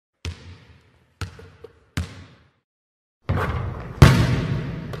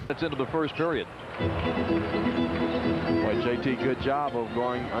It's into the first period. Boy, JT, good job of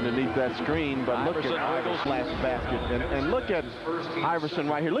going underneath that screen, but look at Iverson's last basket. And look at Iverson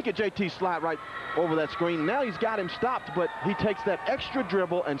right here. Look at JT slide right over that screen. Now he's got him stopped, but he takes that extra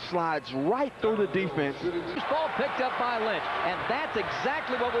dribble and slides right through the defense. Ball picked up by Lynch, and that's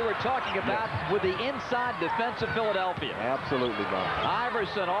exactly what we were talking about with the inside defense of Philadelphia. Absolutely, Bob.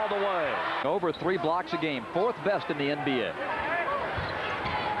 Iverson all the way. Over 3 blocks a game, 4th best in the NBA.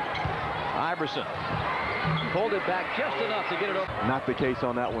 Iverson pulled it back just enough to get it over. Not the case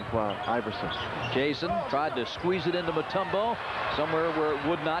on that one for Iverson. Jason tried to squeeze it into Mutombo somewhere where it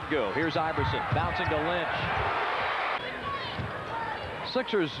would not go. Here's Iverson bouncing to Lynch.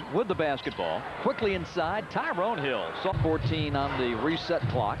 Sixers with the basketball. Quickly inside, Tyrone Hill. 14 on the reset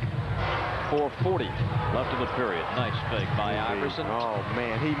clock. 4:40 left in the period. Nice fake by Iverson. Oh,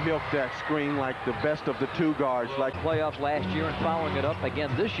 man, he milked that screen like the best of the 2 guards. Like playoffs last year and following it up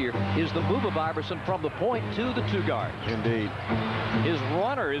again this year is the move of Iverson from the point to the 2 guards. Indeed. His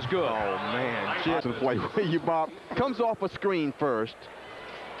runner is good. Oh, man. Just play with you, Bob. Comes off a screen first.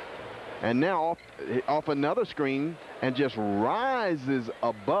 And now off another screen and just rises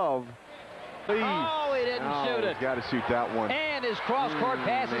above. Oh, he didn't shoot it. Got to shoot that one. And his cross-court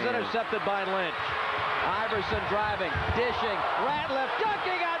pass is intercepted by Lynch. Iverson driving, dishing, Ratliff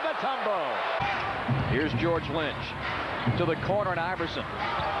dunking on Mutombo. Here's George Lynch to the corner, and Iverson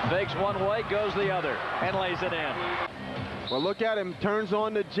fakes one way, goes the other, and lays it in. Well, look at him, turns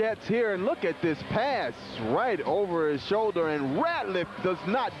on the Jets here, and look at this pass right over his shoulder, and Ratliff does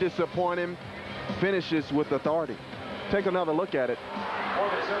not disappoint him. Finishes with authority. Take another look at it.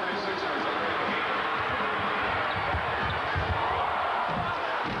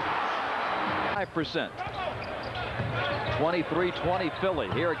 5%. 23-20 Philly.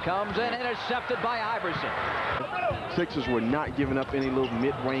 Here it comes and intercepted by Iverson. Sixers were not giving up any little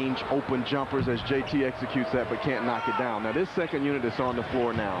mid-range open jumpers as JT executes that, but can't knock it down. Now this second unit is on the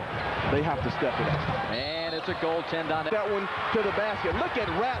floor now. They have to step it up. And it's a goaltend on it. That one to the basket. Look at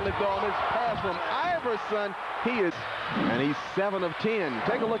Ratliff on this pass from Iverson. He's 7 of 10.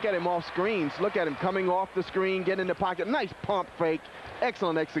 Take a look at him off screens. Look at him coming off the screen, getting in the pocket. Nice pump fake.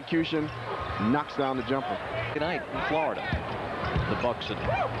 Excellent execution. Knocks down the jumper. Tonight in Florida, the Bucks and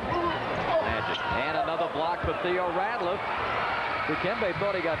Magic. And another block for Theo Ratliff. Dikembe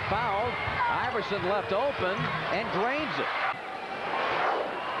thought he got fouled. Iverson left open and drains it.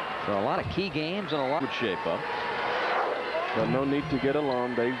 So a lot of key games and a lot of shape up. Well, no need to get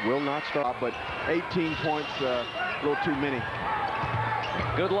alarmed. They will not stop, but 18 points, a little too many.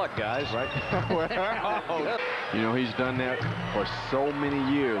 Good luck, guys. Right? You know, he's done that for so many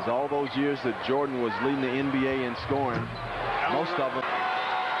years. All those years that Jordan was leading the NBA in scoring, most of them.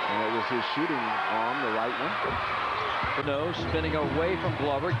 And it was his shooting arm, the right one. No, spinning away from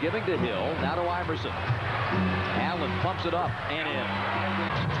Glover, giving to Hill, now to Iverson. Allen pumps it up and in.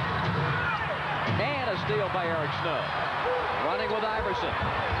 And a steal by Eric Snow. Running with Iverson.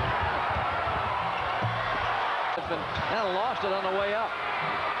 And lost it on the way up.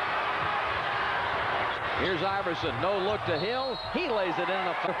 Here's Iverson. No look to Hill. He lays it in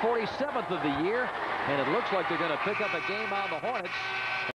the 47th of the year. And it looks like they're going to pick up a game on the Hornets.